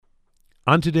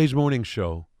On today's morning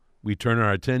show, we turn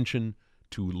our attention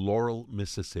to Laurel,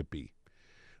 Mississippi.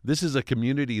 This is a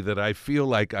community that I feel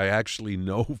like I actually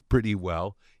know pretty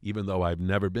well, even though I've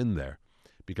never been there,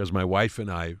 because my wife and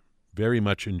I very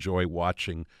much enjoy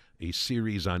watching a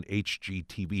series on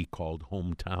HGTV called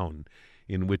Hometown,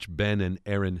 in which Ben and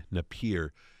Erin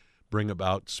Napier bring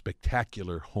about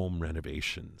spectacular home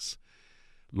renovations.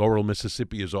 Laurel,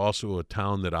 Mississippi is also a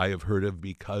town that I have heard of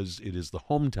because it is the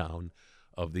hometown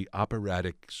of the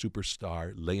operatic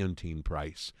superstar Leontyne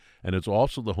Price, and it's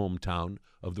also the hometown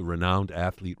of the renowned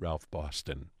athlete Ralph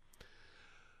Boston.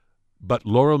 But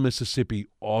Laurel, Mississippi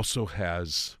also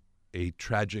has a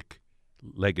tragic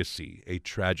legacy, a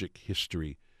tragic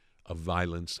history of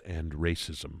violence and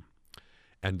racism.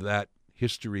 And that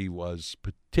history was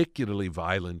particularly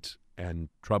violent and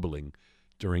troubling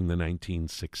during the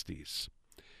 1960s.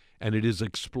 And it is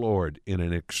explored in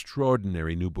an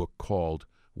extraordinary new book called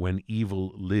When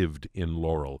Evil Lived in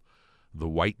Laurel, The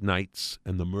White Knights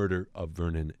and the Murder of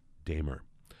Vernon Dahmer.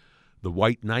 The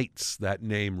White Knights, that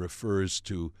name refers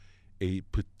to a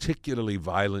particularly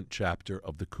violent chapter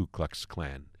of the Ku Klux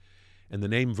Klan. And the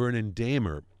name Vernon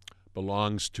Dahmer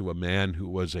belongs to a man who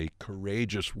was a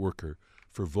courageous worker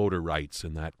for voter rights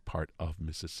in that part of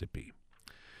Mississippi.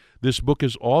 This book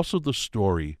is also the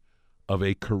story of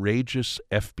a courageous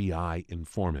FBI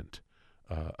informant,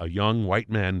 a young white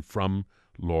man from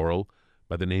Laurel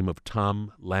by the name of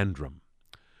Tom Landrum,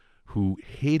 who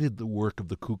hated the work of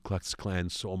the Ku Klux Klan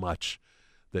so much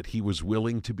that he was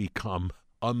willing to become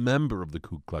a member of the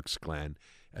Ku Klux Klan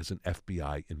as an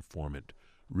FBI informant,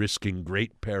 risking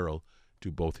great peril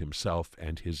to both himself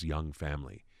and his young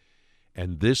family.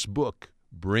 And this book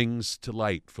brings to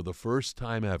light, for the first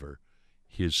time ever,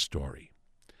 his story.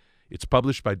 It's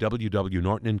published by W.W.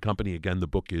 Norton and Company. Again, the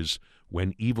book is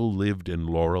When Evil Lived in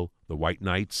Laurel, The White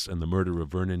Knights and the Murder of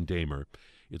Vernon Dahmer.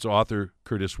 Its author,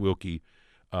 Curtis Wilkie,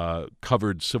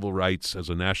 covered civil rights as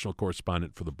a national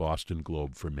correspondent for the Boston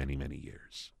Globe for many, many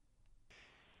years.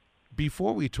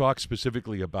 Before we talk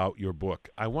specifically about your book,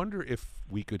 I wonder if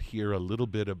we could hear a little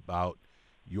bit about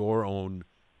your own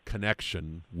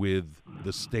connection with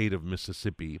the state of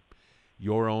Mississippi,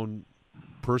 your own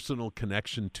personal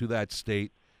connection to that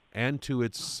state and to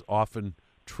its often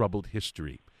troubled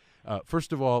history.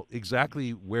 First of all,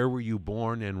 exactly where were you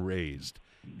born and raised,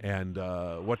 and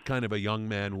what kind of a young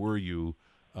man were you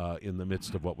in the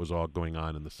midst of what was all going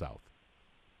on in the South?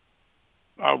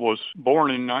 I was born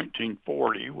in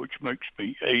 1940, which makes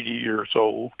me 80 years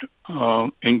old,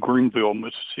 in Greenville,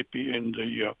 Mississippi, in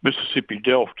the Mississippi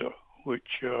Delta,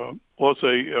 which was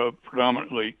a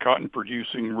predominantly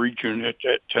cotton-producing region at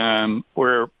that time,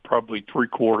 where probably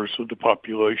three-quarters of the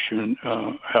population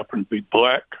happened to be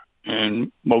black,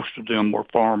 and most of them were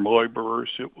farm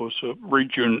laborers. It was a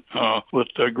region with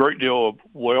a great deal of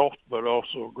wealth, but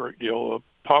also a great deal of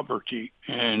poverty,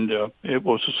 and it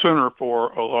was a center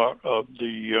for a lot of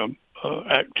the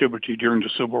activity during the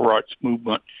civil rights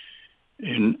movement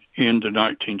in the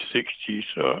 1960s.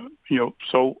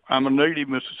 So I'm a native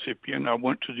Mississippian. I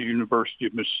went to the University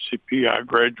of Mississippi. I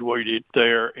graduated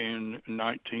there in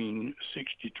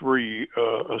 1963,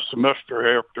 a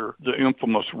semester after the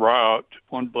infamous riot.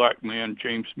 One black man,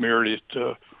 James Meredith,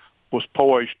 was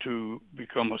poised to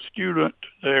become a student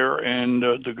there, and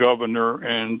the governor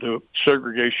and the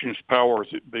segregationist powers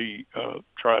that be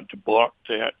tried to block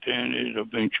that, and it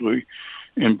eventually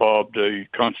involved a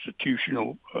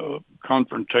constitutional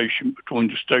confrontation between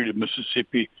the state of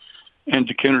Mississippi and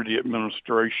the Kennedy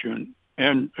administration.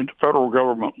 And the federal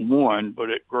government won, but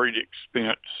at great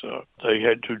expense. They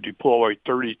had to deploy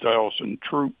 30,000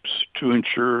 troops to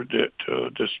ensure that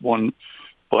this one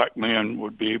black man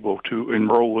would be able to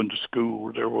enroll into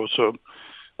school. There was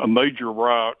a major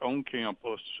riot on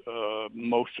campus.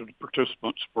 Most of the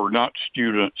participants were not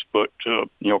students, but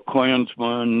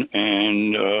Klansmen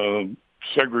and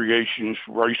segregationist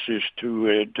racists who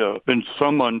had been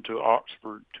summoned to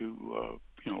Oxford to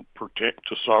protect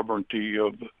the sovereignty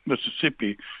of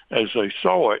Mississippi as they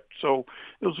saw it. So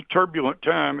it was a turbulent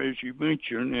time, as you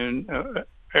mentioned, and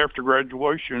after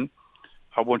graduation,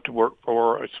 I went to work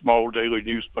for a small daily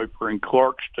newspaper in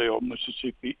Clarksdale,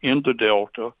 Mississippi, in the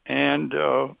Delta. And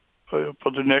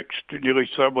for the next nearly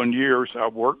 7 years, I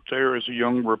worked there as a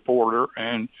young reporter.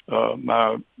 And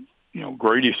my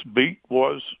greatest beat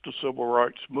was the civil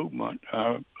rights movement.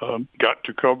 I got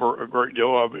to cover a great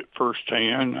deal of it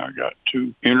firsthand. I got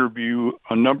to interview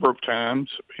a number of times,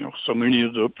 so many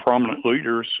of the prominent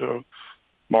leaders,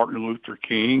 Martin Luther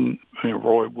King,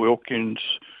 Roy Wilkins,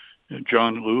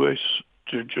 John Lewis.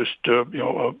 To just,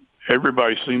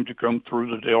 everybody seemed to come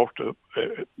through the Delta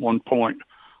at one point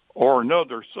or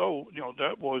another. So,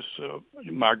 that was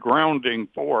my grounding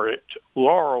for it.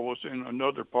 Laurel was in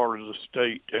another part of the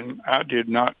state, and I did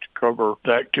not cover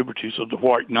the activities of the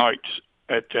White Knights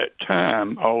at that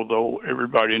time, although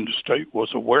everybody in the state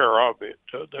was aware of it.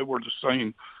 They were the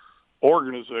same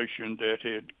organization that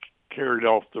had carried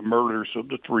off the murders of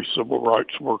the 3 civil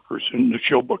rights workers in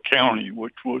Neshoba County,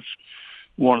 which was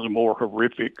one of the more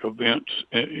horrific events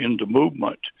in the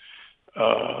movement.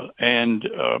 And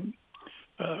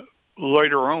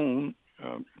later on,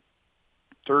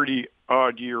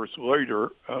 30-odd years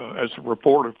later, as a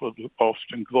reporter for the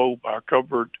Boston Globe, I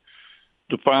covered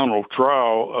the final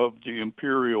trial of the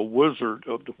Imperial Wizard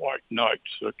of the White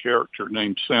Knights, a character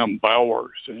named Sam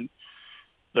Bowers. And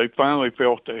they finally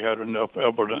felt they had enough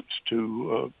evidence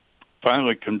to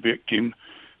finally convict him,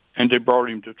 and they brought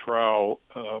him to trial.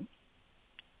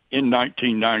 In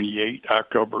 1998, I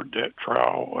covered that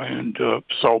trial and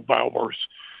saw Bowers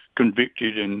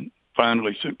convicted and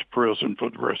finally sent to prison for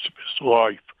the rest of his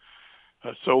life.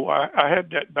 So I had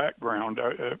that background.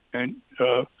 And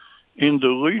in the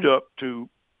lead up to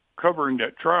covering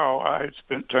that trial, I had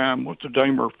spent time with the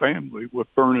Damer family, with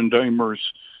Vernon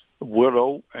Damer's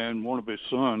widow and one of his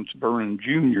sons, Vernon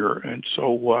Jr. And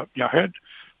so I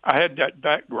had that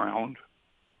background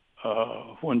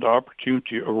when the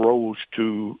opportunity arose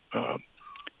to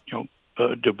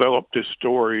develop this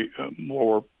story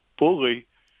more fully.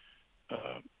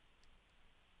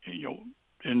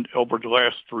 In over the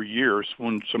last 3 years,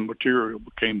 when some material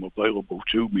became available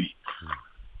to me.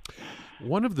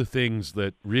 One of the things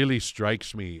that really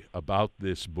strikes me about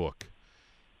this book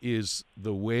is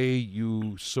the way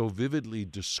you so vividly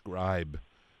describe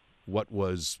what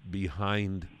was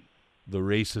behind the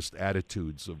racist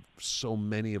attitudes of so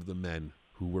many of the men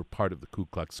who were part of the Ku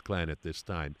Klux Klan at this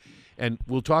time. And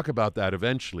we'll talk about that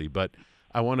eventually, but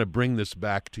I want to bring this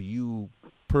back to you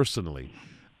personally.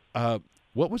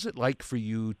 What was it like for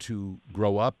you to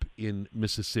grow up in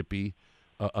Mississippi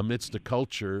amidst a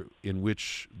culture in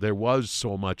which there was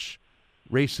so much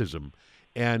racism?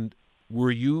 And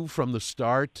were you from the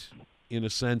start, in a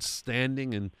sense,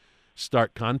 standing in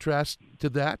stark contrast to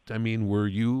that? I mean, were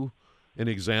you an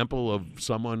example of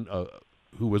someone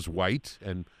who was white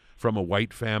and from a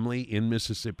white family in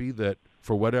Mississippi that,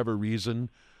 for whatever reason,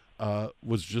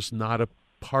 was just not a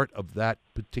part of that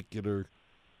particular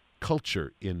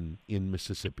culture in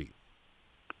Mississippi?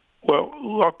 Well,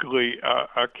 luckily,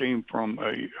 I came from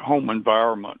a home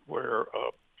environment where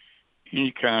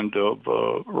any kind of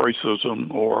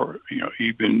racism or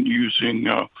even using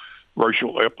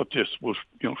racial epithets was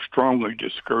strongly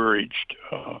discouraged.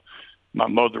 My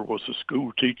mother was a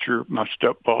school teacher. My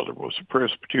stepfather was a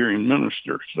Presbyterian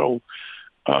minister. So,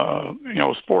 I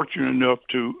was fortunate enough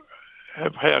to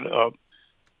have had,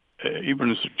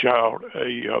 even as a child,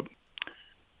 a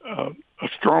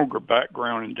stronger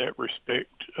background in that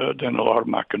respect than a lot of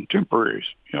my contemporaries.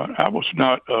 I was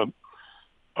not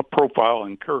a profile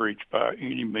encouraged by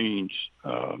any means,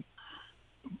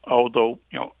 although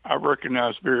I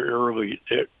recognized very early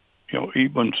that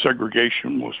even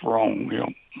segregation was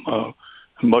wrong.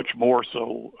 Much more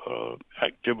so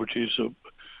activities of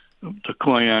the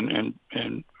Klan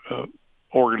and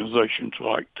organizations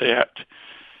like that.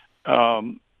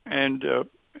 And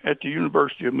at the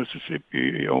University of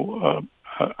Mississippi,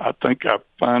 I think I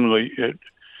finally had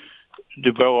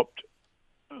developed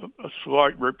a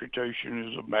slight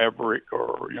reputation as a maverick,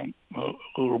 or a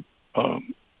little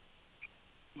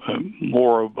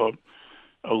more of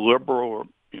a liberal, or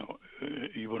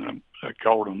even I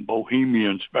called them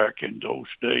bohemians back in those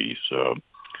days,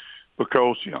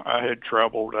 because I had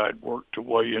traveled, I'd worked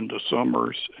away in the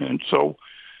summers, and so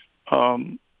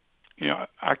I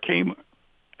came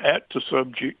at the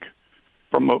subject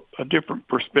from a different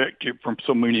perspective from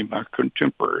so many of my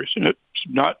contemporaries. And it's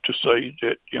not to say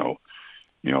that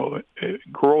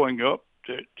growing up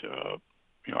that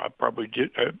I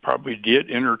probably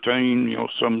did entertain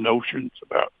some notions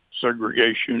about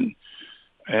segregation,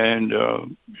 and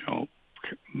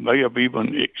may have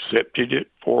even accepted it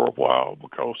for a while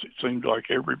because it seemed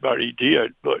like everybody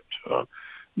did, but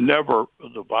never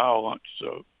the violence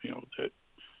that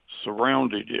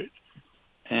surrounded it.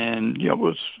 And it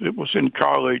was in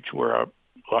college where I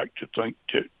like to think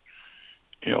that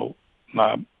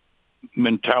my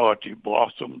mentality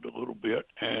blossomed a little bit,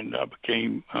 and I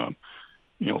became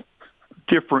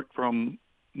different from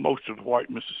most of the white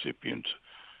Mississippians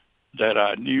that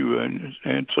I knew, and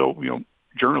so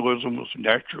journalism was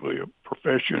naturally a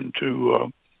profession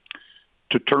to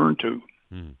turn to.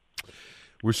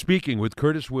 We're speaking with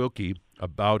Curtis Wilkie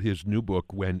about his new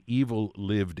book, When Evil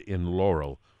Lived in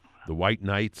Laurel: The White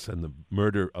Knights and the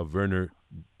Murder of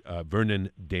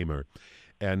Vernon Damer.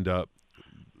 And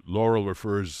Laurel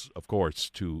refers, of course,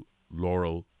 to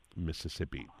Laurel,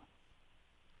 Mississippi.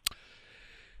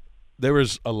 There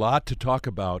is a lot to talk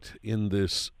about in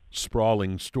this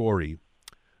sprawling story,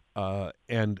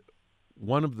 and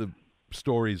one of the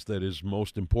stories that is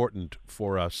most important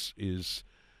for us is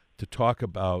to talk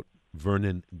about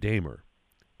Vernon Dahmer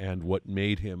and what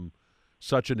made him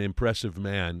such an impressive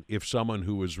man, if someone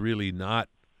who was really not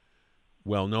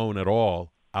well known at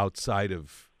all outside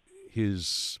of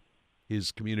his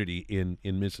community in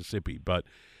Mississippi. But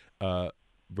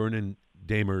Vernon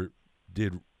Dahmer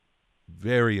did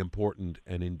very important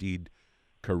and indeed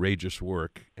courageous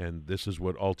work, and this is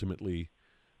what ultimately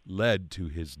led to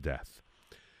his death.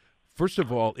 First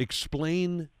of all,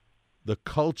 explain the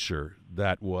culture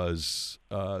that was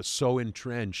so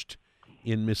entrenched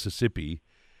in Mississippi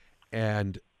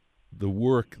and the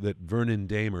work that Vernon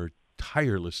Dahmer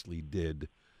tirelessly did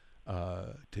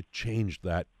to change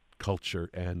that culture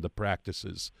and the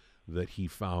practices that he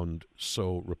found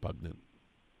so repugnant.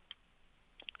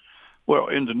 Well,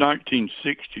 in the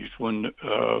 1960s, when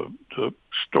the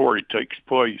story takes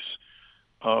place,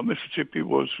 Mississippi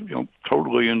was,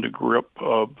 totally in the grip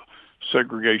of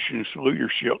segregationist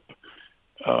leadership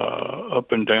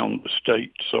up and down the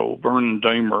state. So Vernon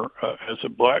Dahmer, as a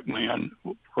black man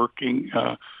working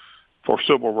for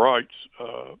civil rights,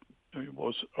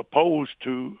 was opposed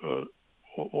to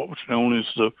what was known as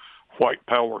the white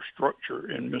power structure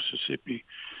in Mississippi.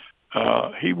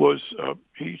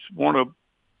 He's one of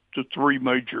the three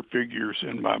major figures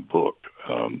in my book.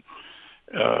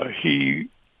 He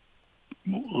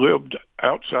lived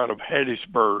outside of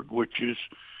Hattiesburg, which is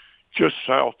just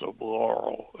south of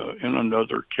Laurel, in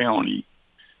another county.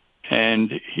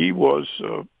 And he was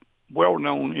well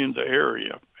known in the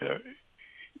area.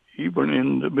 Even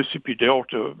in the Mississippi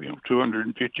Delta,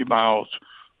 250 miles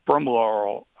from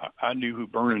Laurel, I knew who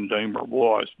Vernon Dahmer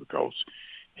was because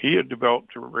he had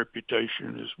developed a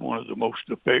reputation as one of the most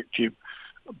effective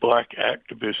black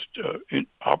activists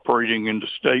operating in the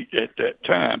state at that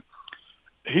time.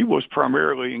 He was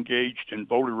primarily engaged in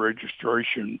voter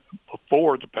registration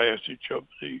before the passage of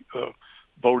the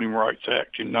Voting Rights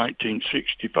Act in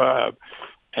 1965.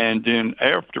 And then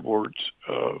afterwards,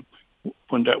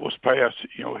 when that was passed,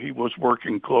 he was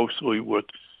working closely with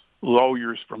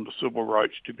lawyers from the Civil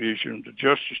Rights Division of the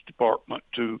Justice Department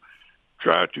to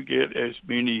try to get as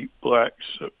many blacks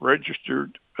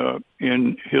registered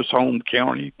in his home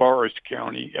county, Forrest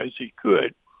County, as he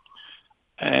could.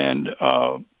 And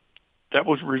that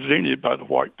was resented by the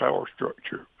white power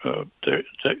structure.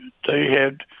 They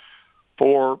had,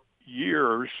 for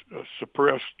years,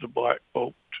 suppressed the black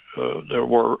vote. There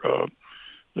was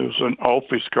an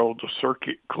office called the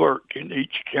circuit clerk in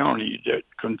each county that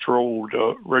controlled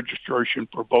registration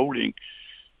for voting.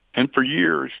 And for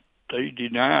years, they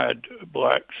denied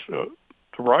blacks the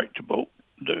right to vote.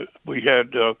 We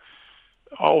had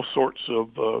all sorts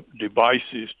of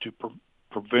devices to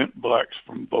prevent blacks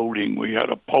from voting. We had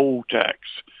a poll tax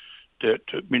that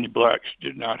many blacks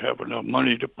did not have enough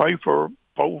money to pay for a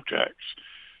poll tax.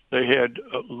 They had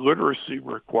literacy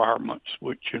requirements,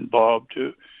 which involved,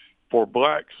 for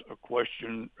blacks, a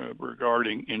question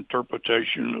regarding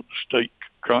interpretation of the state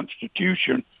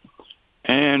constitution.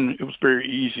 And it was very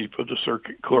easy for the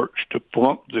circuit clerks to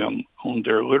flunk them on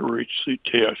their literacy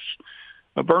tests.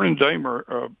 Vernon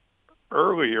Dahmer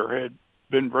earlier had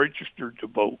been registered to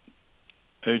vote.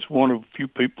 He's one of the few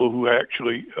people who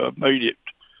actually made it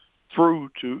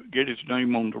through to get his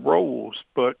name on the rolls.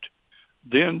 But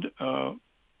then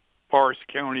Forrest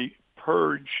County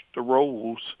purged the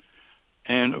rolls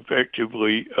and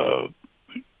effectively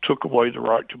took away the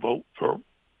right to vote for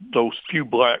those few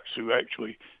blacks who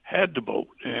actually had to vote.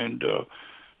 And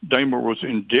Dahmer was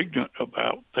indignant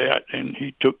about that, and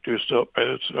he took this up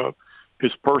as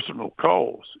his personal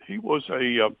cause. He was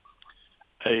a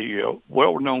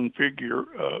well-known figure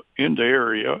in the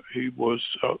area. He was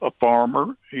a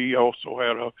farmer. He also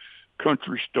had a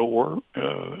country store,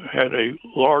 had a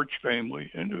large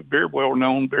family, and very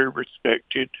well-known, very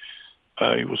respected.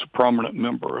 He was a prominent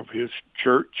member of his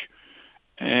church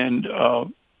and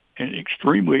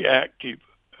extremely active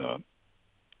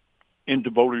in the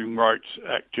voting rights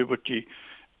activity.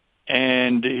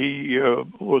 And he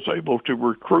was able to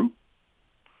recruit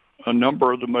a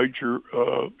number of the major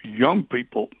young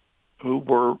people who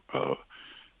were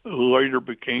later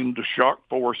became the shock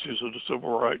forces of the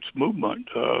civil rights movement.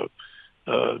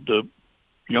 The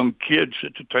young kids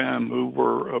at the time who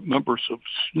were members of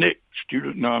SNCC,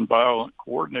 Student Nonviolent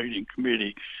Coordinating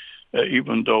Committee,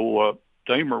 even though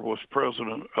Dahmer was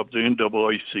president of the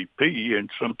NAACP, and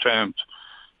sometimes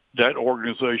that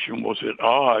organization was at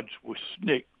odds with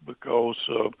SNCC because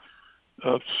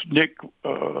SNCC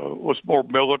was more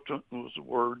militant, was the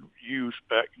word used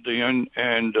back then,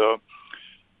 and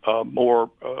more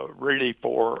ready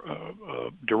for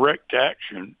direct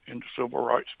action in the civil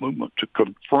rights movement to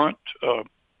confront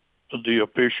the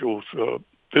officials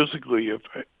physically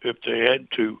if they had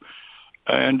to.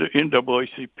 And the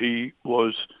NAACP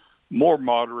was more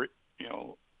moderate,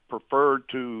 preferred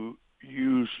to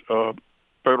use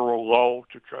federal law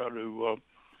to try to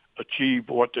achieve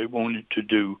what they wanted to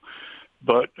do.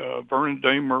 But Vernon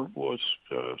Dahmer was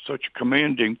such a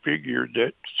commanding figure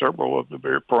that several of the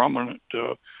very prominent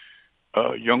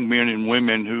young men and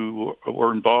women who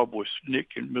were involved with SNCC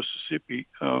in Mississippi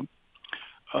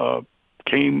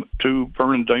came to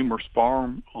Vernon Dahmer's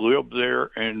farm, lived there,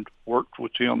 and worked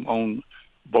with him on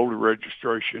voter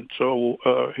registration. So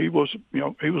he was a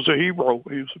hero.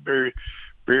 He was a very,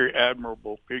 very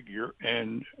admirable figure,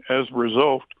 and as a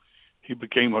result, he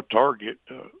became a target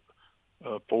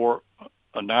for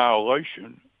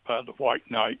annihilation by the White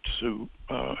Knights, who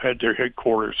had their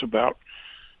headquarters about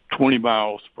 20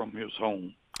 miles from his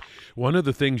home. One of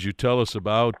the things you tell us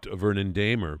about Vernon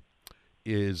Dahmer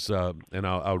is, and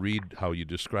I'll read how you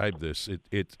describe this,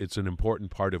 it's an important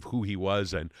part of who he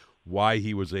was and why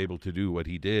he was able to do what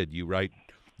he did. You write,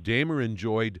 Dahmer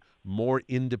enjoyed more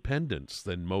independence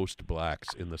than most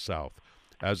blacks in the South.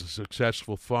 As a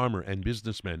successful farmer and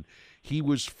businessman, he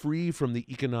was free from the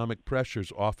economic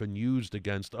pressures often used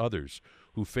against others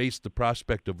who faced the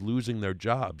prospect of losing their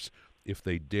jobs if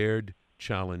they dared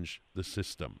challenge the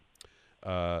system.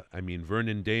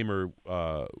 Vernon Dahmer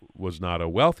was not a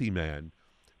wealthy man,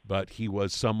 but he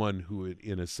was someone who,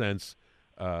 in a sense,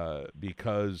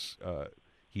 because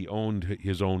he owned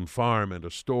his own farm and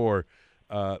a store,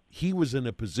 he was in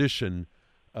a position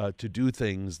to do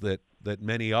things that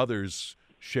many others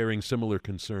sharing similar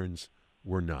concerns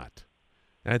were not.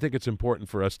 And I think it's important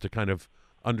for us to kind of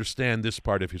understand this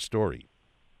part of his story.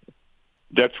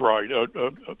 That's right.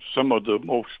 Some of the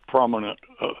most prominent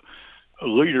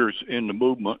leaders in the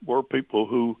movement were people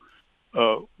who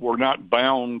were not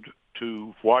bound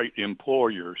to white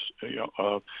employers.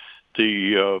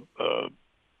 The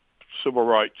civil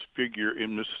rights figure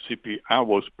in Mississippi I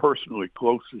was personally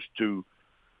closest to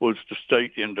was the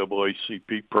state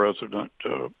NAACP president,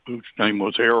 whose name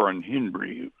was Aaron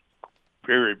Henry,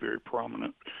 very, very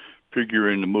prominent figure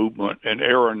in the movement. And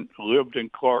Aaron lived in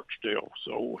Clarksdale,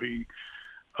 so he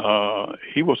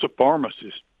was a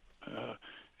pharmacist,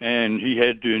 and he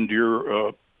had to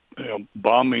endure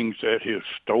bombings at his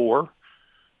store,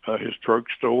 his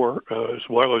drugstore, as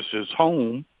well as his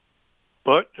home.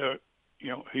 But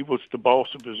he was the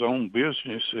boss of his own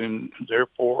business, and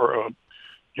therefore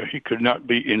he could not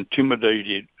be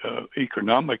intimidated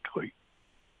economically.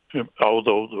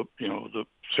 Although the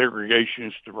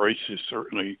segregationists, the racists,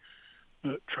 certainly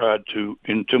tried to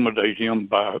intimidate him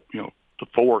by the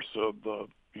force of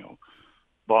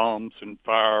bombs and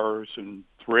fires and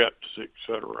threats,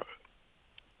 etc.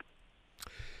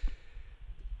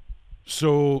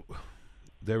 So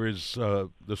there is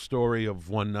the story of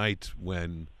one night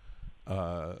when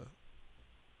a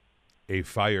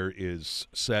fire is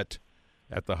set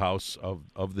at the house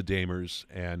of the Dahmers,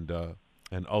 and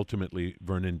ultimately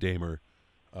Vernon Dahmer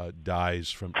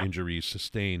dies from injuries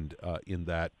sustained in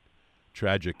that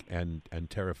tragic and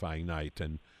terrifying night,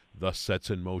 and thus sets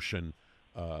in motion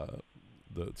the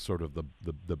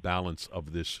balance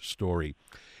of this story.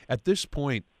 At this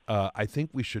point, I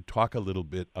think we should talk a little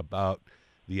bit about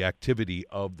the activity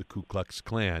of the Ku Klux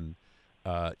Klan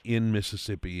in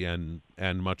Mississippi and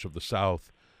much of the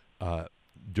South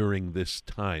during this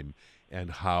time, and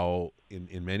how,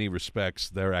 in many respects,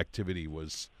 their activity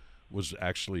was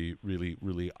actually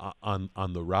really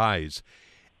on the rise.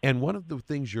 And one of the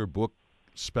things your book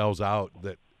spells out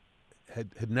that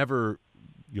had never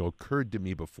occurred to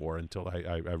me before until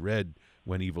I read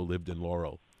When Evil Lived in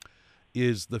Laurel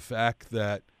is the fact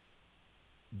that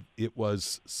it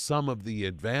was some of the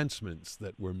advancements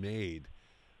that were made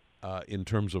in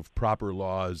terms of proper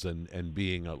laws and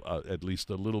being at least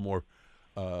a little more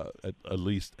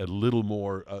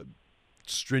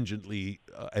stringently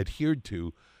adhered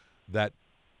to, that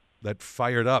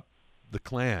fired up the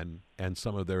Klan and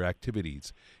some of their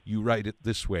activities. You write it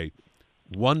this way: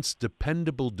 once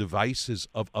dependable devices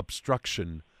of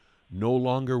obstruction no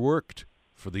longer worked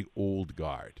for the old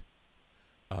guard.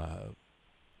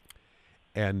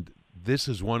 And this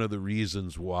is one of the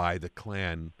reasons why the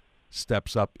Klan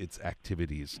steps up its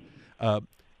activities.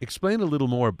 Explain a little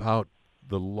more about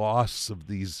the loss of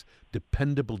these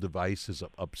dependable devices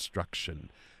of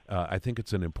obstruction. I think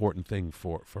it's an important thing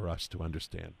for us to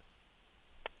understand.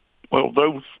 Well,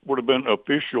 those would have been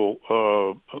official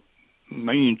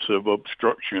means of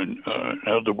obstruction. In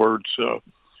other words,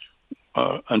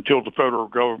 until the federal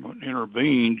government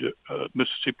intervened,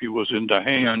 Mississippi was in the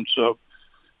hands of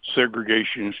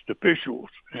segregationist officials,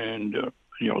 and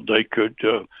they could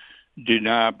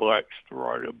deny blacks the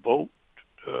right of vote.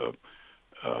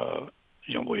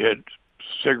 We had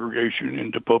segregation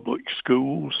in the public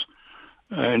schools,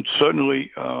 and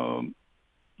suddenly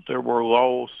there were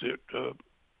laws that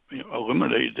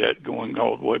eliminated that, going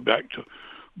all the way back to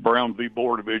Brown v.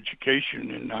 Board of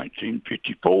Education in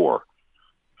 1954.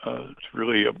 It's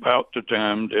really about the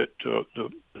time that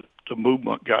the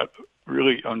movement got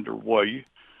really underway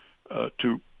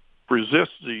to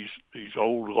resist these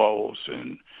old laws,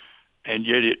 and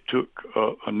yet it took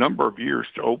a number of years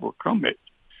to overcome it.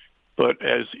 But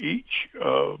as each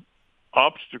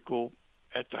obstacle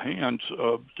at the hands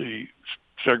of the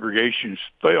segregationists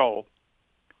fell,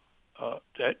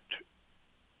 that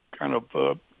kind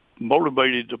of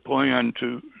motivated the plan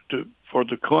for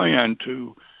the Klan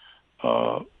to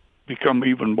become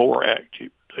even more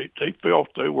active. They felt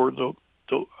they were the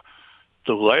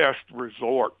last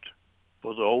resort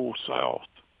for the Old South.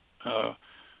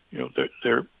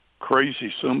 Their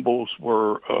crazy symbols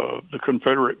were the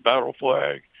Confederate battle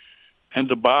flag and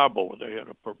the Bible. They had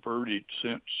a perverted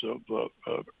sense of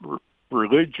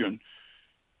religion,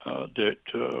 that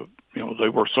they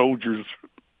were soldiers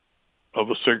of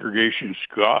a segregationist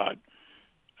God.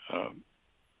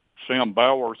 Sam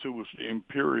Bowers, who was the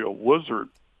imperial wizard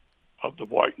of the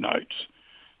White Knights,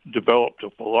 developed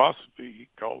a philosophy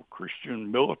called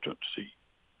Christian militancy,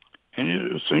 and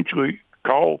it essentially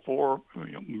called for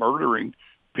murdering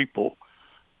people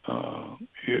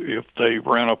if they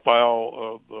ran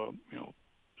afoul of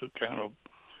the kind of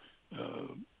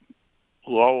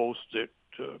laws that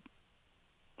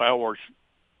Bowers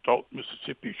thought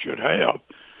Mississippi should have.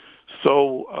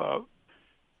 So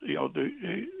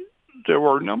there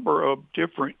were a number of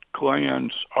different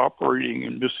clans operating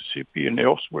in Mississippi and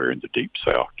elsewhere in the Deep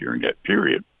South during that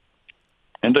period,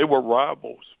 and they were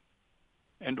rivals.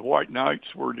 And the White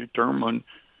Knights were determined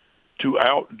to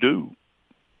outdo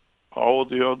all of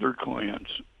the other clans.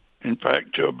 In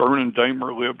fact, Vernon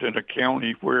Dahmer lived in a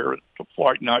county where the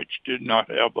White Knights did not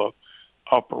have a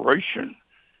operation.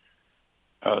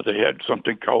 They had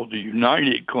something called the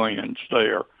United Clans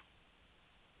there.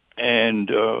 And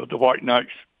the White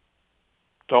Knights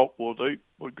thought, well, they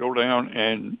would go down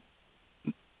and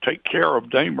take care of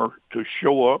Dahmer to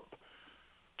show up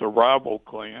the rival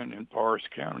clan in Forrest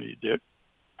County that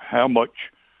how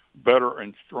much better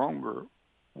and stronger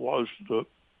was the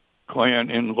clan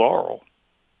in Laurel.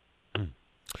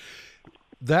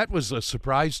 That was a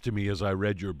surprise to me as I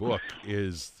read your book,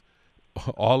 is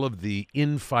all of the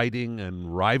infighting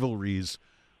and rivalries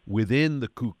within the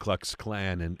Ku Klux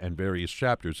Klan and various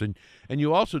chapters. And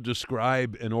you also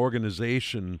describe an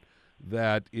organization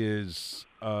that is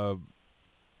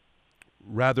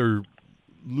rather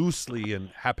loosely and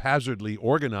haphazardly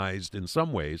organized in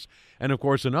some ways. And, of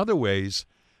course, in other ways,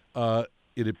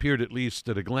 it appeared, at least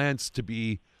at a glance, to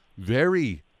be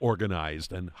very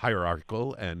organized and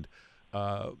hierarchical and,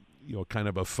 kind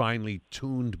of a finely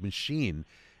tuned machine.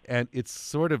 And it's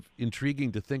sort of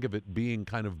intriguing to think of it being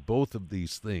kind of both of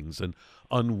these things, an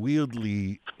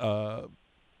unwieldy,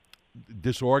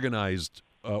 disorganized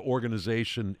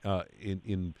organization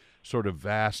in sort of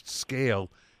vast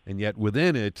scale, and yet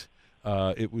within it,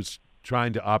 it was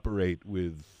trying to operate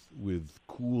with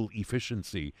cool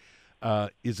efficiency.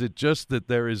 Is it just that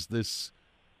there is this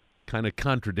kind of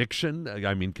contradiction?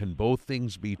 I mean, can both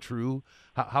things be true?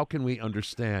 How can we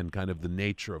understand kind of the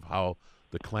nature of how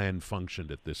the Klan functioned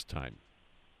at this time?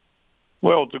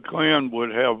 Well, the Klan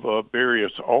would have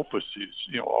various offices,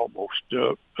 almost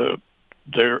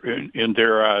there in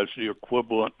their eyes, the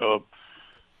equivalent of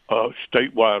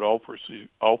statewide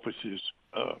offices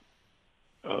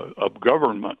of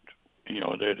government.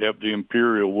 They'd have the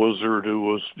imperial wizard, who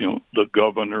was, the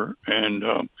governor,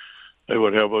 and they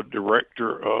would have a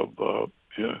director of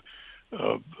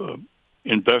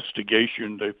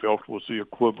investigation. They felt was the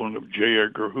equivalent of J.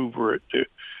 Edgar Hoover at the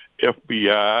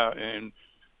FBI, and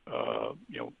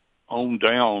on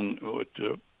down with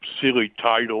the silly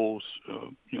titles,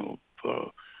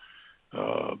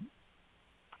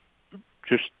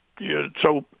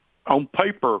 So on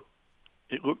paper,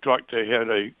 it looked like they had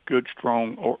a good,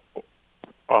 strong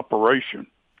operation,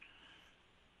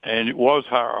 and it was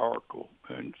hierarchical.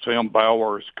 And Sam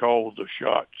Bowers called the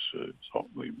shots.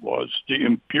 He was the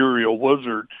imperial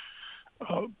wizard,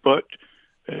 but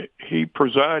he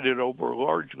presided over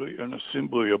largely an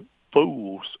assembly of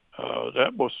fools.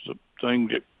 That was the thing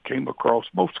that came across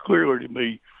most clearly to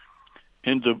me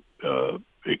in the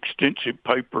extensive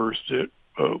papers that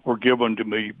were given to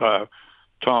me by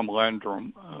Tom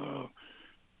Landrum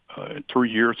 3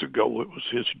 years ago. It was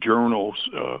his journals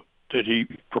that he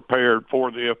prepared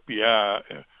for the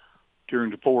FBI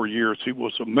during the 4 years he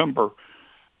was a member.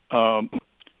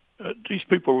 These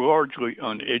people were largely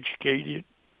uneducated.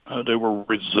 They were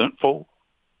resentful.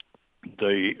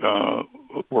 They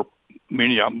were,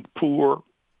 many of them, poor,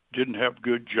 didn't have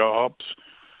good jobs,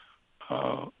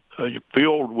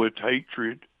 filled with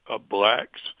hatred of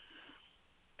blacks,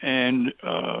 and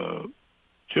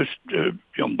just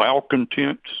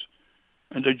malcontents.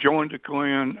 And they joined the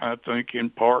Klan, I think, in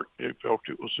part, they felt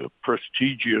it was a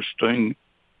prestigious thing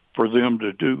for them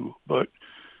to do. But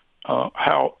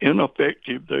how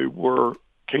ineffective they were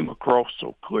came across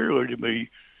so clearly to me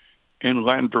in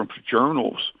Landrum's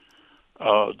journals.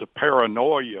 The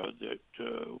paranoia that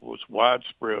was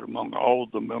widespread among all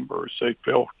of the members. They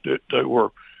felt that they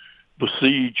were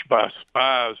besieged by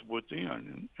spies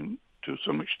within, and to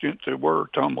some extent they were.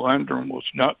 Tom Landrum was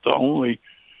not the only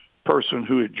person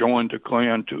who had joined the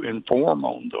Klan to inform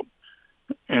on them.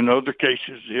 In other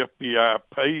cases, the FBI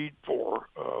paid for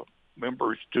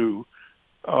members to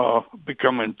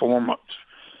become informants.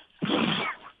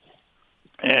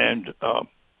 And a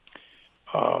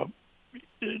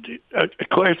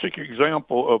classic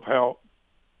example of how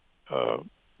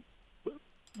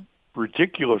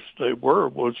ridiculous they were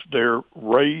was their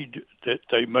raid that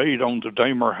they made on the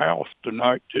Dahmer house the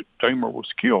night that Dahmer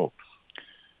was killed.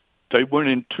 They went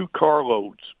in 2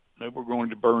 carloads. They were going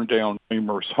to burn down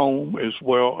Dahmer's home as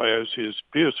well as his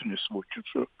business, which is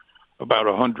about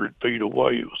 100 feet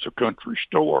away. It was a country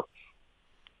store.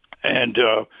 And,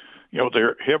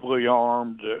 they're heavily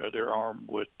armed. They're armed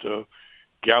with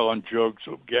gallon jugs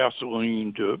of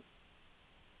gasoline to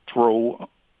throw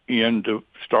in to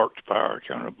start the fire,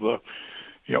 kind of,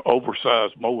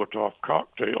 oversized Molotov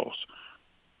cocktails.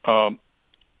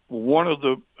 One of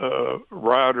the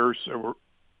riders, there were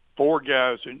 4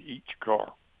 guys in each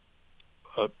car.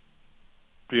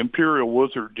 The Imperial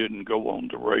Wizard didn't go on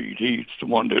the raid. He's the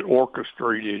one that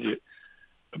orchestrated it,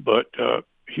 but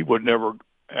he would never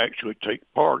actually take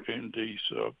part in these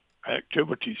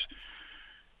activities.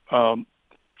 There are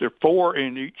 4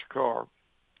 in each car.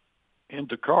 In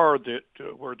the car that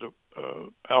where the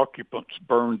occupants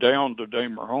burned down the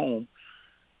Dahmer home,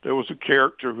 there was a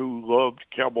character who loved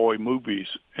cowboy movies,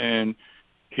 and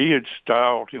he had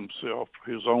styled himself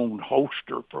his own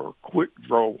holster for a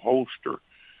quick-draw holster.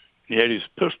 He had his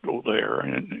pistol there,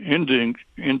 and in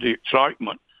the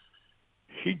excitement,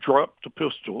 he dropped the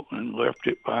pistol and left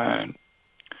it behind.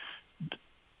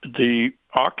 The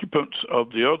occupants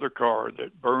of the other car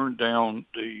that burned down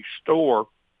the store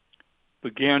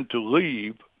began to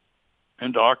leave,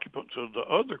 and the occupants of the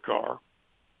other car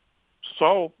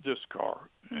saw this car.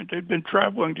 And they'd been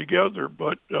traveling together,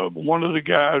 but one of the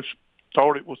guys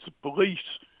thought it was the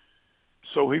police,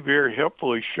 so he very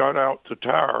helpfully shot out the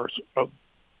tires of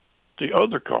the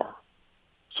other car.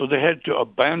 So they had to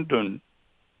abandon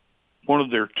one of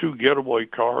their 2 getaway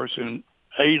cars, and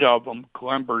 8 of them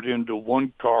clambered into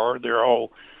one car. They're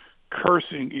all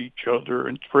cursing each other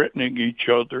and threatening each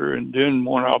other. And then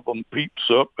one of them peeps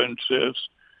up and says,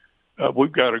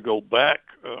 we've got to go back,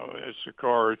 as the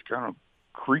car is kind of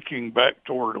creaking back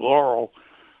toward Laurel,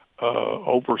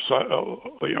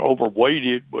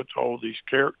 overweighted with all these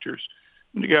characters.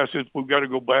 And the guy says, we've got to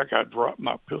go back. I dropped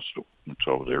my pistol. And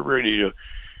so they're ready to,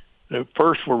 they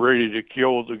first were ready to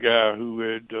kill the guy who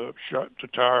had shot the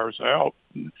tires out.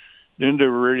 And then they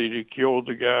were ready to kill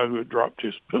the guy who had dropped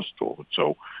his pistol. And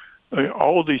so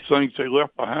all of these things they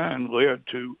left behind led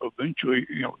to eventually,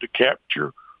 the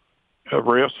capture,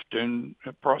 arrest, and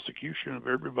prosecution of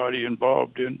everybody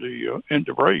involved in the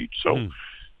raid. So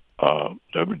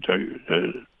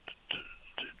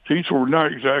these were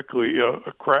not exactly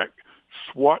a crack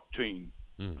SWAT team.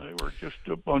 They were just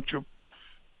a bunch of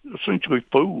essentially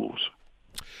fools.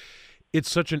 It's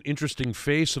such an interesting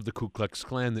face of the Ku Klux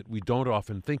Klan that we don't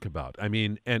often think about. I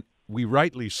mean, and we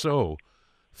rightly so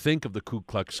think of the Ku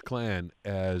Klux Klan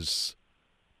as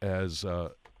an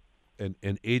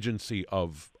agency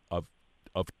of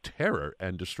terror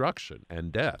and destruction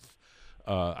and death.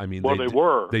 I mean,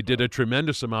 they did a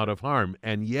tremendous amount of harm,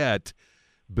 and yet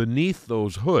beneath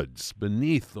those hoods,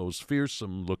 beneath those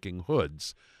fearsome-looking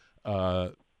hoods,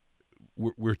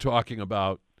 we're talking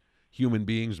about human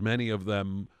beings, many of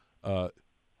them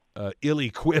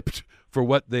ill-equipped for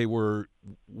what they were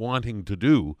wanting to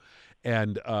do,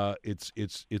 and it's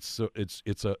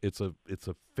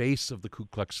a face of the Ku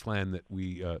Klux Klan that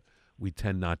we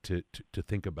tend not to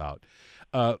think about.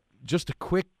 Just a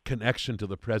quick connection to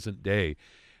the present day.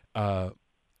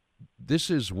 This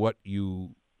is what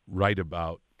you write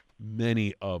about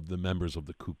many of the members of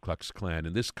the Ku Klux Klan.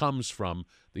 And this comes from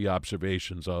the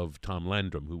observations of Tom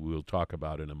Landrum, who we'll talk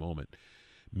about in a moment.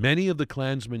 Many of the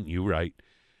Klansmen, you write,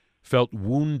 felt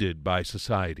wounded by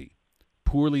society,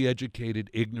 poorly educated,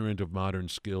 ignorant of modern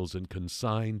skills, and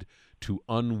consigned to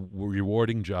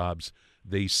unrewarding jobs.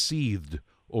 They seethed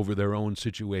over their own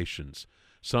situations.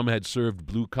 Some had served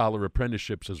blue-collar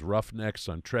apprenticeships as roughnecks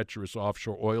on treacherous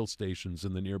offshore oil stations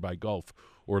in the nearby Gulf,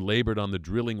 or labored on the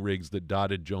drilling rigs that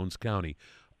dotted Jones County.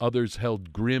 Others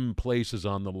held grim places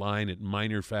on the line at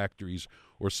minor factories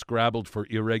or scrabbled for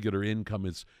irregular income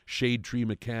as shade tree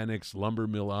mechanics, lumber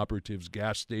mill operatives,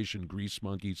 gas station grease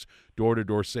monkeys,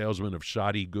 door-to-door salesmen of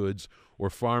shoddy goods,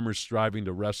 or farmers striving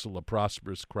to wrestle a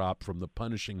prosperous crop from the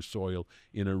punishing soil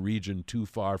in a region too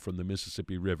far from the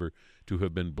Mississippi River to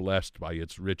have been blessed by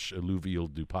its rich alluvial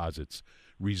deposits.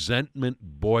 Resentment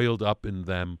boiled up in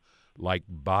them like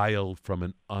bile from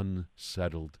an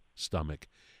unsettled stomach,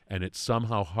 and it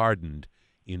somehow hardened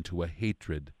into a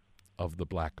hatred of the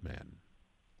black man.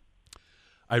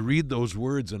 I read those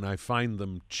words and I find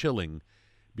them chilling,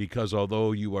 because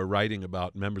although you are writing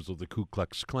about members of the Ku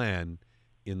Klux Klan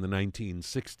in the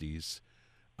 1960s,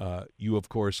 you, of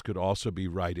course, could also be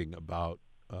writing about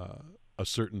a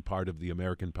certain part of the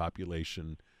American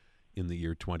population in the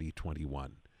year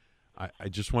 2021. I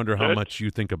just wonder how much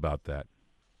you think about that.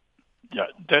 Yeah,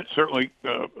 that certainly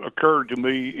occurred to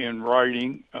me in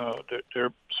writing, that there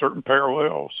are certain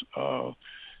parallels,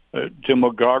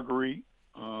 demagoguery,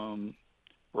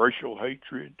 racial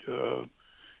hatred, kind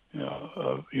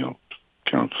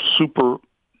of super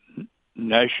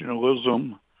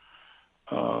nationalism,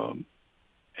 and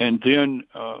then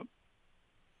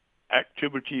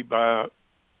activity by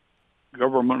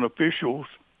government officials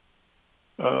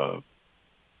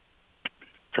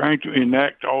trying to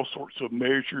enact all sorts of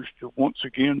measures to once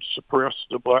again suppress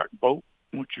the black vote,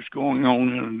 which is going on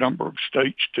in a number of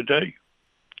states today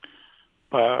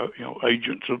by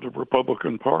agents of the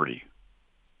Republican Party.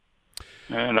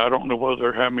 And I don't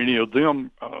know how many of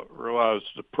them realize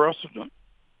the precedent.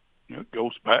 It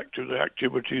goes back to the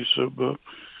activities of the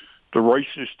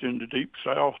racists in the Deep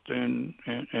South and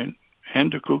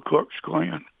the Ku Klux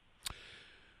Klan.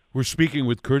 We're speaking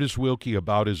with Curtis Wilkie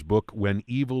about his book, When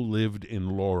Evil Lived in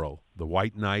Laurel, The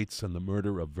White Knights and the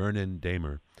Murder of Vernon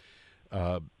Dahmer.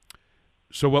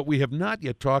 So what we have not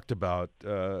yet talked about,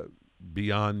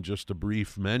 beyond just a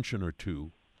brief mention or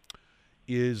two,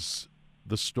 is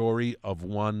the story of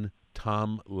one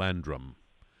Tom Landrum,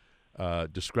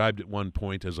 described at one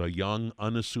point as a young,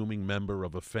 unassuming member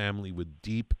of a family with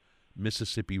deep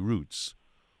Mississippi roots,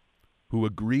 who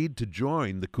agreed to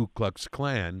join the Ku Klux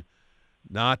Klan,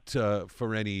 not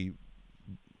for any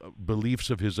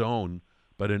beliefs of his own,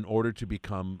 but in order to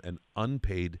become an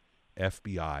unpaid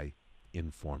FBI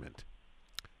informant.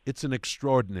 It's an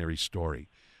extraordinary story.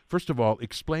 First of all,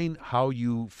 explain how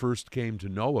you first came to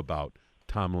know about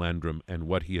Tom Landrum and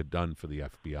what he had done for the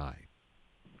FBI.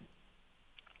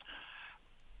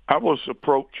 I was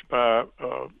approached by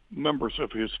members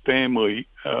of his family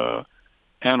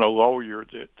and a lawyer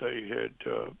that they had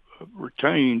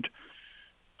retained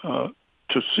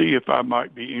to see if I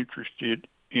might be interested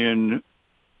in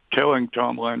telling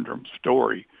Tom Landrum's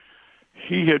story.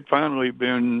 He had finally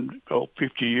been,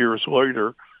 50 years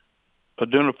later,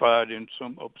 identified in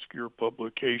some obscure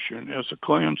publication as a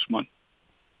Klansman.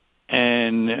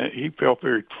 And he felt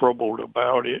very troubled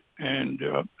about it. And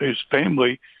his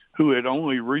family, who had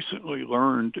only recently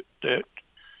learned that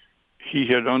he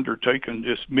had undertaken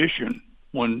this mission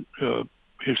when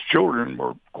his children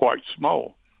were quite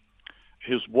small.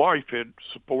 His wife had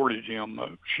supported him.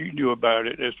 She knew about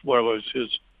it, as well as his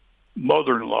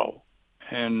mother-in-law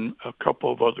and a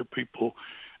couple of other people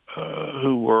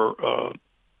who were,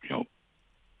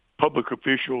 public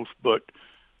officials, but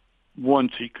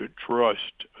ones he could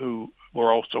trust, who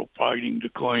were also fighting the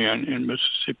Klan in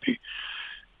Mississippi.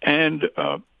 And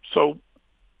so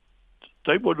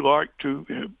they would like to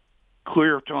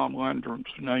clear Tom Landrum's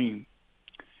name.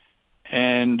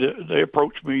 And they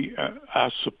approached me,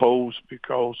 I suppose,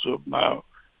 because of my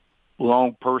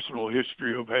long personal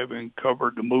history of having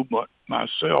covered the movement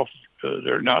myself.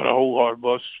 There are not a whole lot of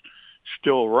us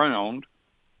still around.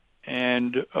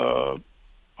 And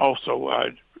also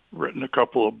I'd written a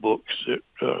couple of books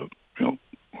that,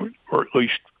 were at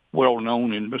least well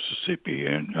known in Mississippi.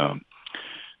 And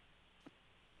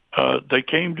they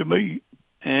came to me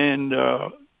and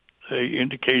they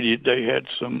indicated they had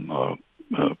some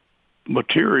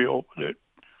material that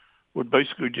would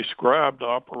basically describe the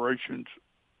operations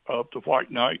of the White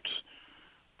Knights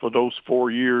for those 4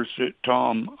 years that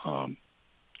Tom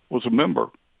was a member.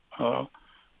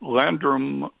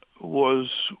 Landrum was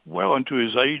well into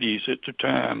his 80s at the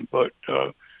time, but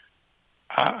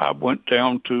I went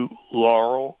down to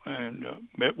Laurel and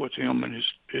met with him and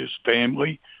his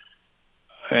family,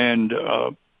 and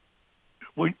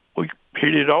we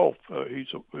hit it off. He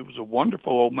was a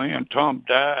wonderful old man. Tom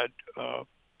died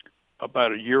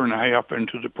about a year and a half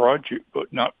into the project,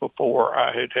 but not before.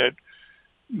 I had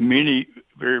many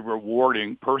very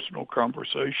rewarding personal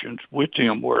conversations with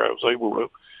him where I was able to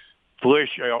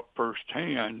flesh out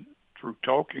firsthand through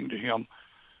talking to him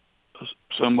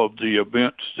some of the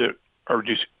events that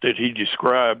he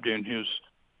described in his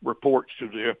reports to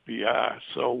the FBI.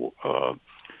 So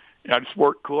I just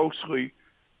worked closely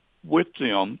with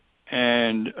them,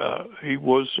 and he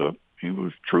was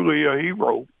truly a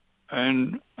hero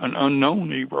and an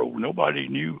unknown hero. Nobody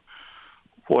knew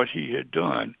what he had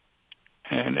done.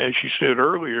 And as you said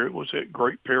earlier, it was at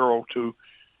great peril to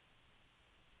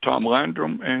Tom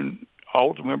Landrum and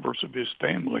all the members of his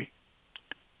family.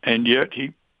 And yet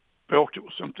he felt it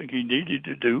was something he needed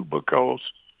to do because,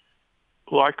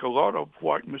 like a lot of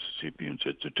white Mississippians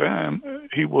at the time,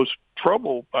 he was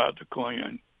troubled by the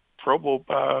Klan, troubled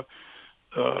by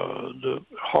the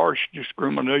harsh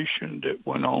discrimination that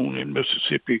went on in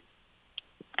Mississippi,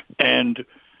 and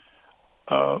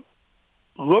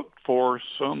looked for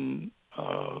some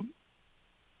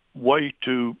way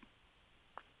to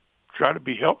try to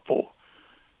be helpful.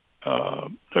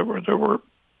 There were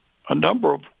a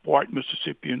number of white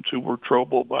Mississippians who were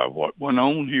troubled by what went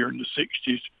on here in the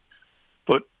 60s,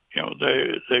 but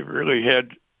they really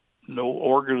had no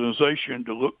organization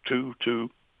to look to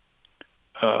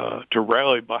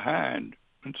rally behind,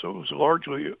 and so it was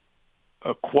largely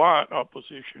a quiet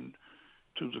opposition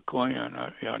to the Klan.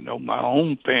 I know my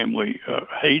own family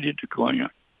hated the Klan,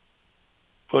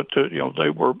 but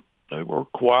they were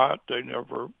quiet. They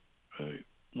never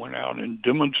went out and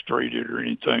demonstrated or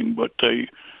anything, but they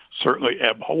certainly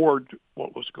abhorred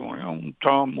what was going on.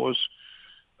 Tom was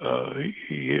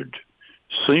he had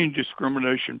seen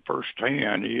discrimination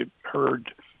firsthand. He had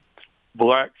heard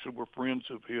blacks who were friends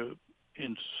of his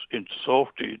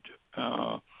insulted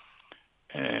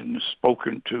and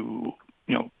spoken to,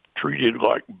 treated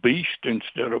like beasts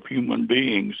instead of human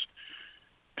beings.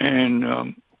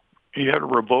 And he had a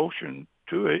revulsion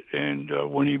to it. And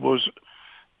when he was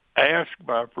asked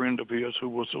by a friend of his who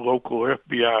was a local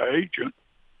FBI agent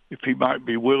if he might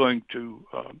be willing to,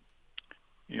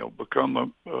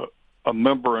 become a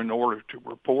member in order to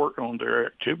report on their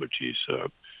activities,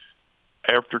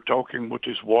 after talking with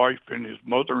his wife and his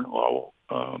mother-in-law,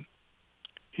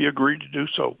 he agreed to do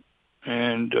so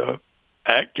and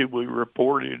actively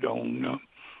reported on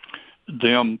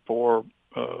them for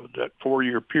that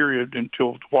 4-year period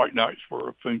until the White Knights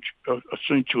were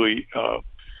essentially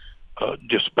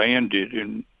disbanded,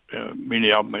 and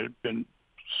many of them had been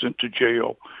sent to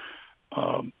jail.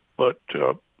 But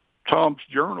Tom's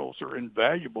journals are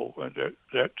invaluable, and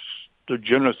that's the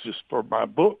genesis for my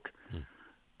book.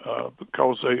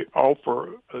 Because they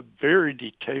offer a very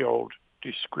detailed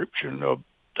description of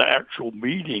the actual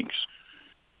meetings,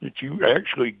 that you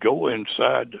actually go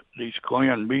inside these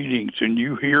Klan meetings and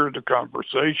you hear the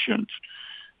conversations.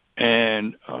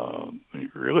 And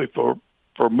really,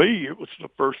 for me, it was the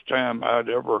first time I'd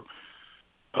ever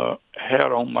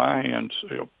had on my hands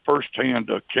firsthand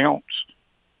accounts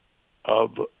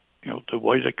of the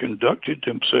way they conducted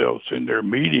themselves in their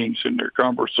meetings and their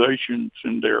conversations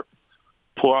and their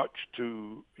plots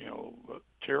to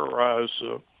terrorize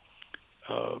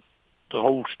the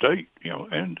whole state,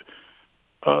 and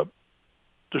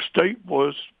the state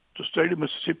of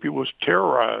Mississippi was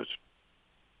terrorized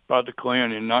by the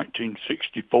Klan in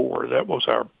 1964. That was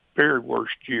our very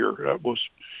worst year. That was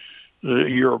the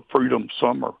year of Freedom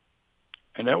Summer,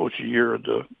 and that was the year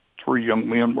the 3 young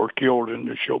men were killed in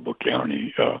Neshoba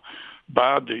County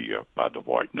by the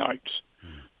White Knights.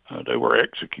 They were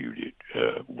executed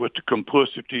with the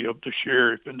complicity of the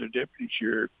sheriff and the deputy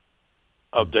sheriff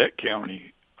of that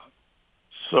county.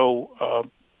 So,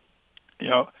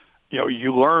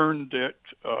 you learn that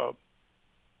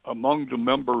among the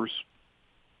members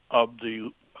of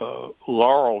the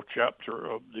Laurel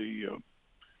chapter of the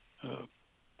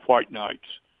White Knights,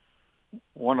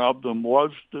 one of them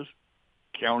was the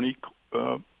county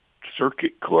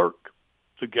circuit clerk,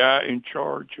 the guy in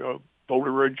charge of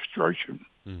voter registration.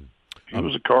 He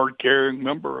was a card-carrying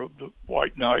member of the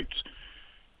White Knights,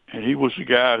 and he was the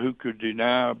guy who could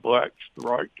deny blacks the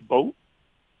right to vote.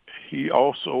 He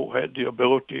also had the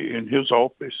ability in his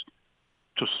office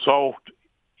to salt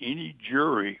any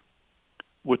jury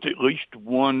with at least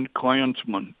one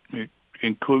Klansman,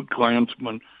 include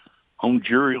Klansmen on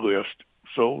jury list,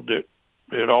 so that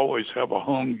they'd always have a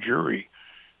hung jury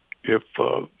if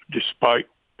despite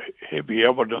heavy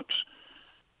evidence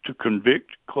to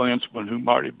convict Klansmen who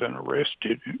might have been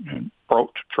arrested and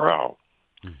brought to trial.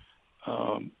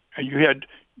 And you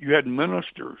had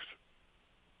ministers,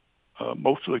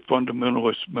 mostly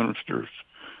fundamentalist ministers,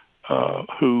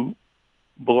 who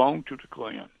belonged to the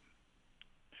Klan.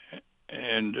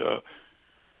 And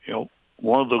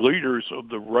one of the leaders of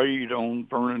the raid on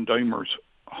Vernon Dahmer's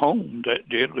home, that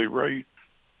deadly raid,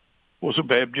 was a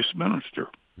Baptist minister.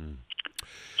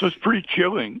 So it's pretty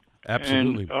chilling.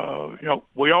 Absolutely. And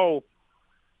we all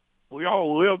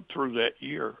lived through that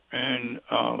year, and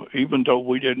even though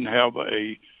we didn't have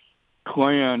a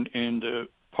Klan in the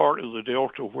part of the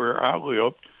Delta where I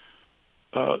lived,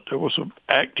 there was an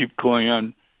active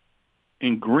Klan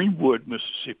in Greenwood,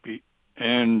 Mississippi,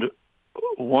 and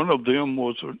one of them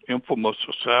was an infamous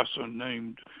assassin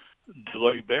named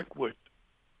DeLay Beckwith,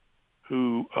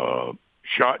 who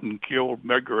shot and killed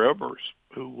Medgar Evers,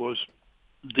 who was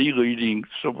the leading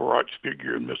civil rights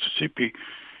figure in Mississippi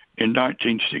in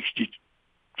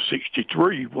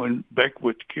 1963 when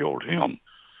Beckwith killed him.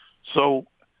 So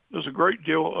there's a great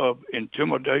deal of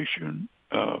intimidation,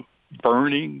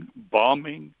 burning,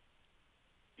 bombing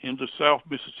in the South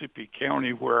Mississippi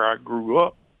County where I grew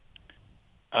up.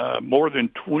 More than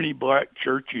 20 black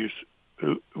churches,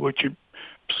 which had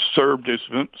served as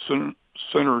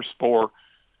centers for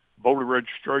voter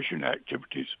registration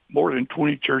activities, more than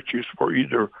 20 churches were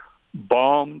either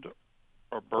bombed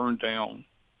or burned down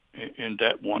in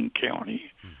that one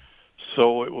county.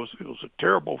 So it was a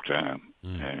terrible time,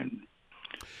 and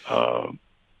I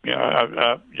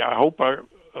hope I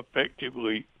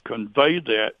effectively conveyed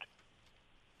that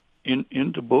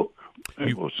in the book.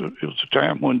 It was a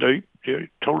time when they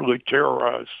totally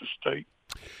terrorized the state.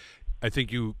 I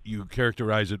think you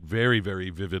characterize it very,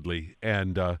 very vividly,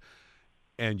 and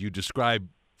you describe,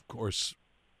 of course,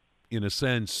 in a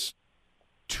sense,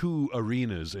 two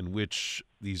arenas in which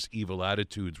these evil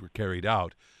attitudes were carried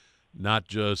out. Not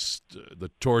just the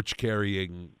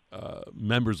torch-carrying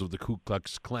members of the Ku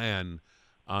Klux Klan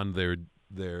on their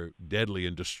deadly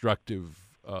and destructive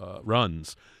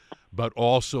runs, but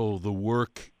also the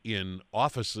work in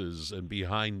offices and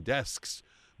behind desks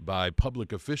by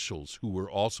public officials who were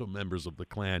also members of the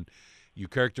Klan. You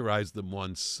characterized them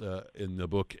once in the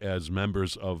book as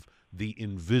members of the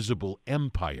invisible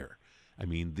empire. I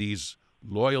mean, these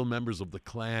loyal members of the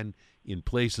Klan in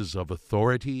places of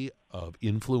authority, of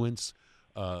influence,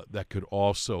 that could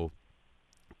also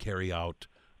carry out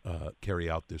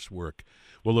this work.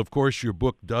 Well, of course, your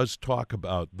book does talk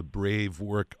about the brave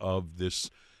work of this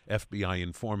FBI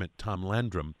informant, Tom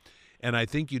Landrum, and I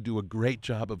think you do a great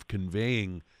job of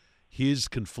conveying his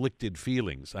conflicted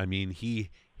feelings. I mean, he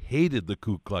hated the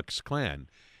Ku Klux Klan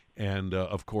and,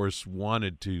 of course,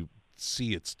 wanted to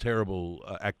see its terrible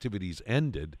activities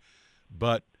ended,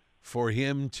 but for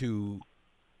him to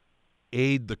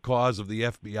aid the cause of the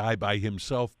FBI by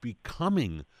himself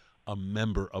becoming a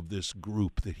member of this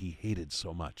group that he hated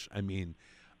so much. I mean,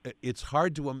 it's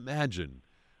hard to imagine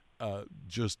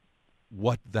just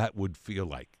what that would feel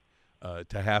like,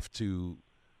 to have to,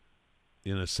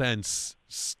 in a sense,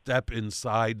 step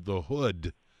inside the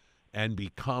hood and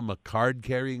become a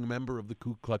card-carrying member of the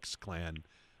Ku Klux Klan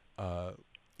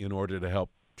in order to help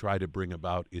try to bring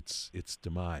about its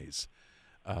demise.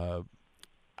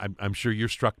 I'm sure you're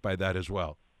struck by that as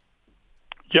well.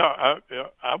 Yeah,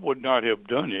 I would not have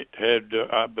done it had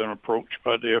I been approached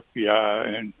by the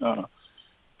FBI and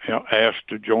asked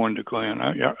to join the Klan.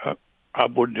 I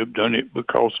wouldn't have done it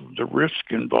because of the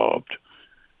risk involved.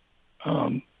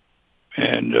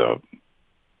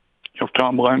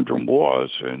 Tom Landrum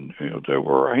was, and there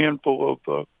were a handful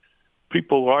of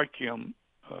people like him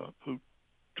who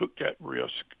took that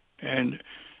risk. And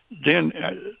then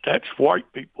that's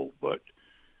white people, but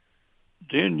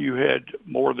then you had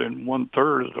more than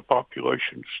 1/3 of the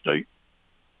population of the state.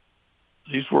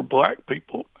 These were black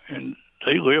people, and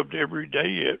they lived every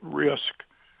day at risk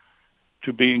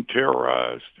to being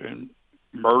terrorized and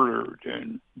murdered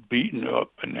and beaten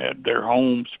up and had their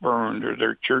homes burned or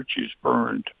their churches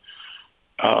burned.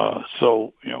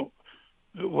 So,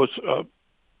 it was,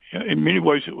 in many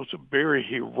ways, it was a very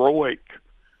heroic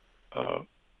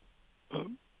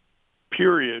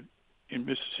period in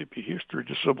Mississippi history,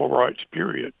 the civil rights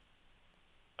period.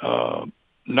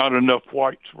 Not enough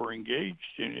whites were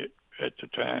engaged in it at the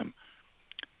time,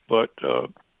 but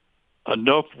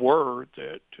enough were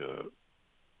that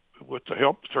with the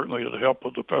help, certainly the help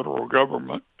of the federal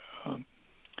government,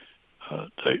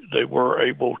 they were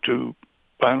able to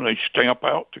finally stamp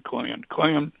out the Klan.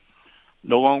 Klan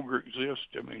no longer exists.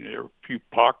 I mean, there are a few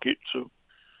pockets of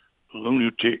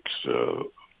lunatics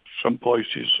some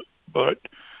places, but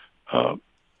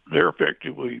they're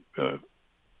effectively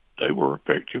they were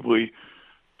effectively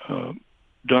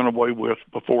done away with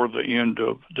before the end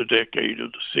of the decade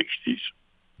of the 60s.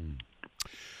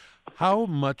 How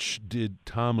much did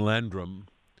Tom Landrum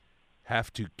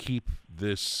have to keep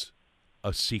this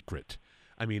a secret?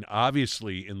 I mean,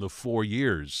 obviously, in the 4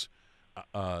 years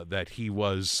that he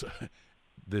was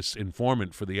this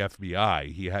informant for the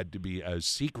FBI, he had to be as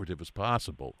secretive as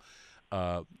possible.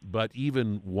 But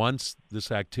even once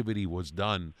this activity was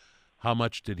done, how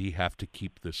much did he have to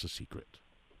keep this a secret?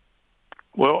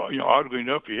 Well, oddly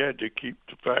enough, he had to keep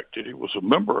the fact that he was a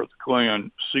member of the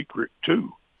Klan secret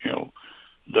too.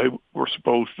 They were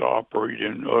supposed to operate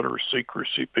in utter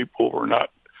secrecy. People were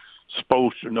not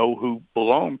supposed to know who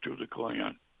belonged to the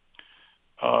Klan.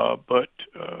 But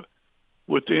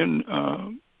within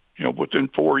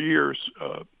 4 years,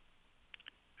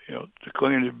 the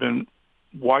Klan had been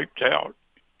wiped out,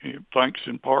 thanks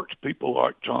in part to people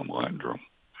like Tom Landrum,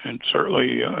 and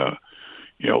certainly,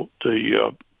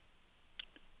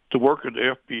 the work of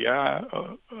the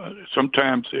FBI.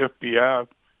 Sometimes the FBI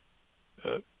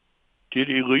did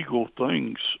illegal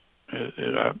things.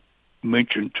 And I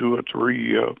mentioned 2 or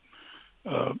 3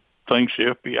 things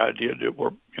the FBI did that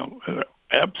were,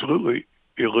 absolutely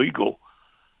illegal.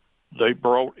 They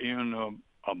brought in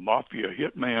a mafia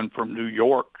hitman from New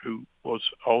York who was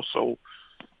also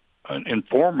an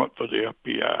informant for the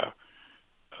FBI.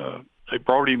 They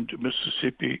brought him to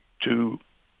Mississippi to,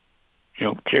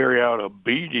 carry out a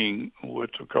beating with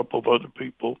a couple of other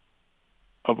people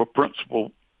of a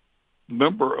principal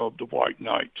member of the White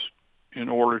Knights in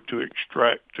order to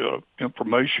extract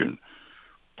information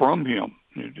from him.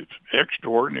 It's an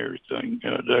extraordinary thing.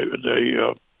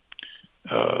 The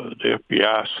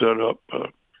FBI set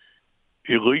up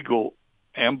illegal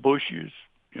ambushes,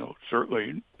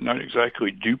 certainly not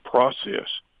exactly due process,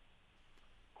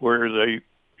 where they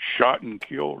shot and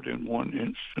killed in one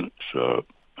instance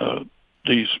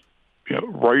these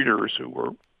raiders who were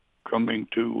coming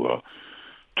to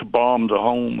bomb the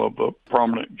home of a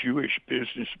prominent Jewish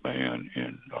businessman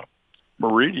in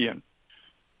Meridian.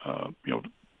 I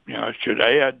should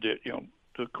add that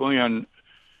the Klan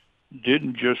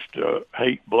didn't just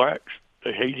hate blacks;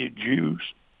 they hated Jews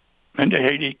and they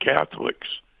hated Catholics.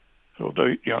 So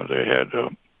they had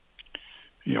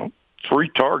 3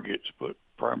 targets, but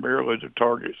primarily the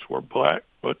targets were black.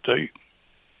 But they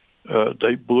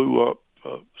blew up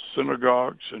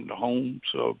synagogues and the homes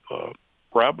of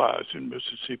rabbis in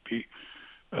Mississippi.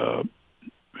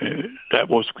 That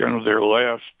was kind of their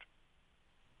last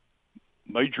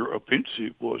major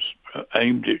offensive, was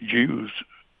aimed at Jews,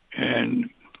 and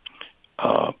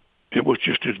it was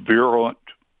just as virulent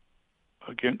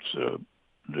against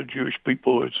the Jewish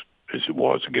people as it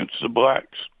was against the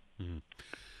blacks.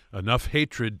 Enough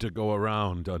hatred to go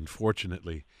around,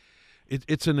 unfortunately.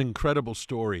 It's an incredible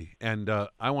story, and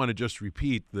I want to just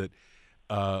repeat that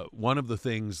one of the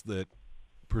things that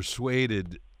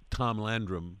persuaded Tom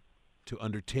Landrum to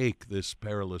undertake this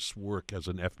perilous work as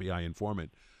an FBI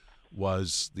informant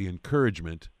was the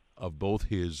encouragement of both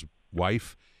his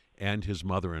wife and his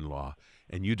mother-in-law.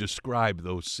 And you describe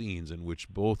those scenes in which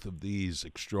both of these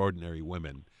extraordinary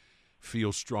women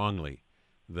feel strongly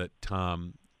that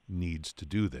Tom needs to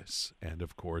do this. And,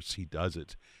 of course, he does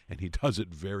it, and he does it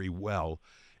very well.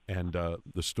 And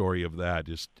the story of that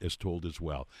is told as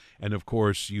well. And, of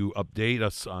course, you update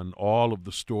us on all of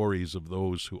the stories of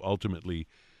those who ultimately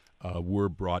were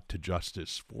brought to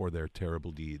justice for their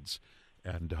terrible deeds.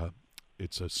 And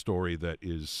it's a story that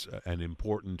is an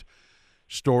important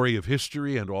story of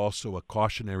history and also a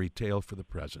cautionary tale for the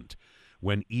present.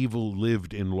 When Evil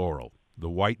Lived in Laurel, The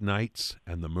White Knights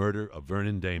and the Murder of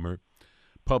Vernon Dahmer,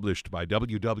 published by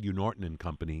W.W. Norton and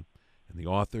Company, and the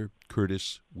author,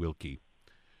 Curtis Wilkie.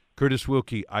 Curtis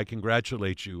Wilkie, I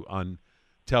congratulate you on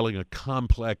telling a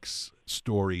complex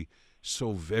story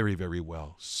so very, very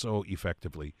well, so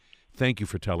effectively. Thank you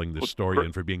for telling this story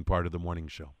and for being part of the morning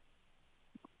show.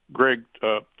 Greg,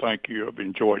 thank you. I've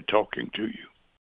enjoyed talking to you.